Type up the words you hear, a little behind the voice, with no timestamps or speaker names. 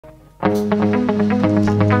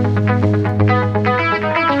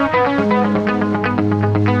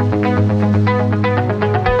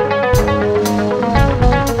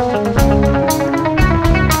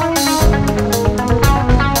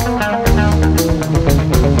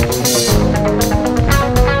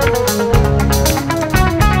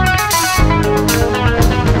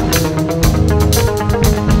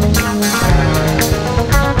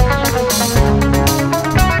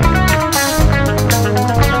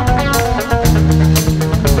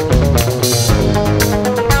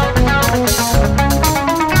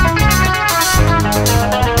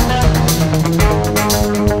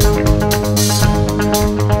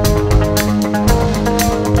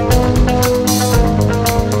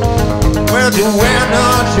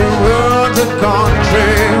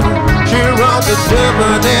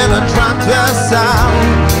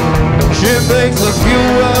She makes a few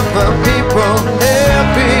of the people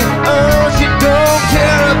happy. Oh, she don't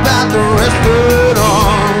care about the rest at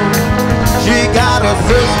all. She got a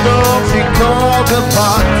system she calls a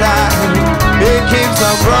part-time. It keeps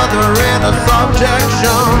her brother in a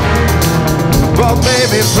subjection. But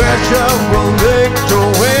baby, pressure will make the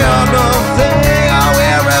wind of thing. How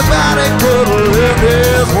everybody could live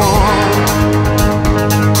this one.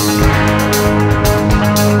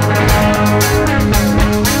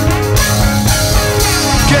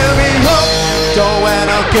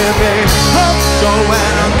 Joanna, give me hope.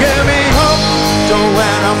 Joanna, give me hope.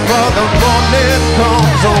 Joanna, for the morning comes.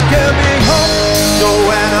 So give me hope.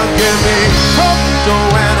 Joanna, give me hope.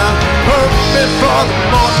 Joanna, hope before the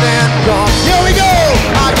morning comes. Here we go.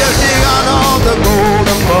 I guess she got all the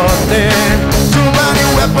golden money. Too many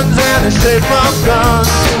weapons in the shape of guns.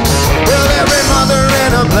 Well, every mother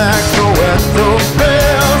in a black Soweto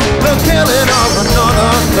fails the killing of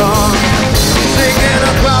another son. Singing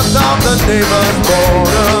across all the neighbors'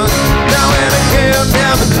 borders. Now in a camp,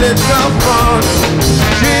 never lit the fun.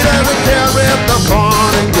 She doesn't care if the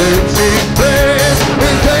morning game she plays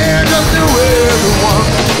is there just to everyone.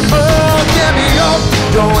 Oh, give me hope,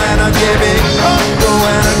 Joanna, give me hope.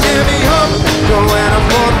 Joanna, give me hope. Joanna,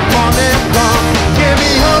 for the morning come. Give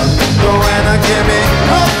me hope, Joanna, give me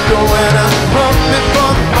hope. Joanna, hope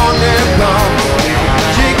before the morning comes.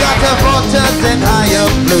 She got the fortunes in higher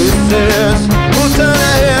places. Turn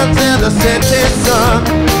their heads in the city sun.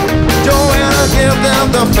 Joanna, give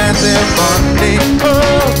them the fancy money.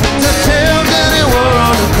 Oh, to tell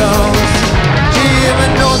anyone who comes. She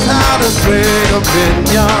even knows how to swing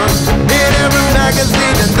opinions in every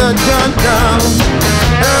magazine in the jungle.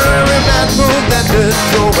 Every bad move that this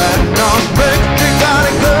Joanna makes, she got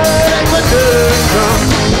a good expedition.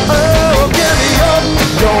 Oh, give me hope,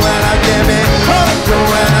 Joanna, give me hope.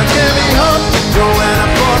 Joanna, give me hope. Joanna,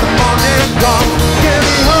 for the morning comes. Give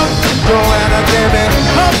me hope, Joanna, give me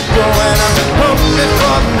hope. Joanna, hope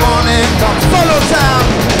before the morning comes. Solo time.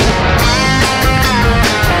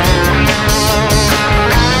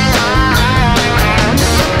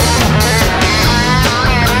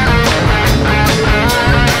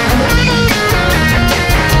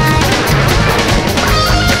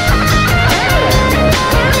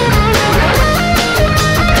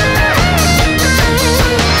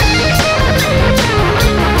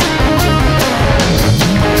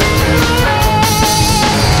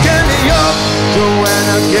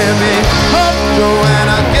 Give me hope,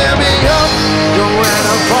 Joanna, give me hope.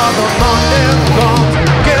 Joanna, for the morning comes.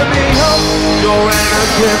 Give me hope, Joanna,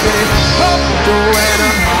 give me hope. Joanna,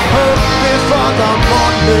 hope before the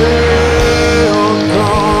morning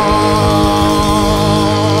comes.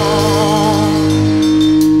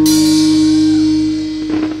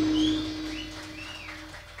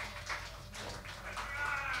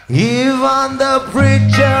 Even the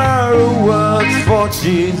preacher who works for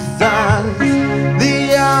Jesus,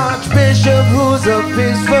 the Archbishop who's a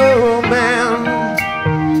peaceful man,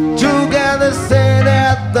 together say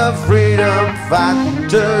that the freedom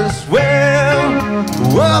fighters will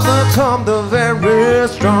overcome the very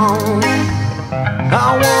strong.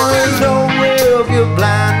 I wanna know if you're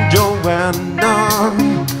blind, Joanna,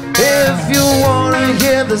 if you wanna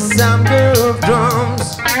hear the sound of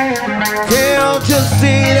drums. Can't you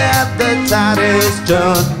see that the tide is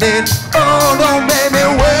turning? Oh, don't make me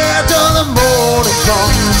wait till the morning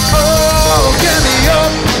comes. Oh, give me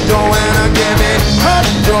up, Joanna, give me up.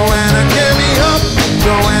 Joanna, give me up.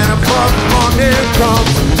 Joanna, for the morning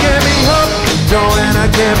comes. Give me up, Joanna,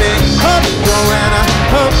 give me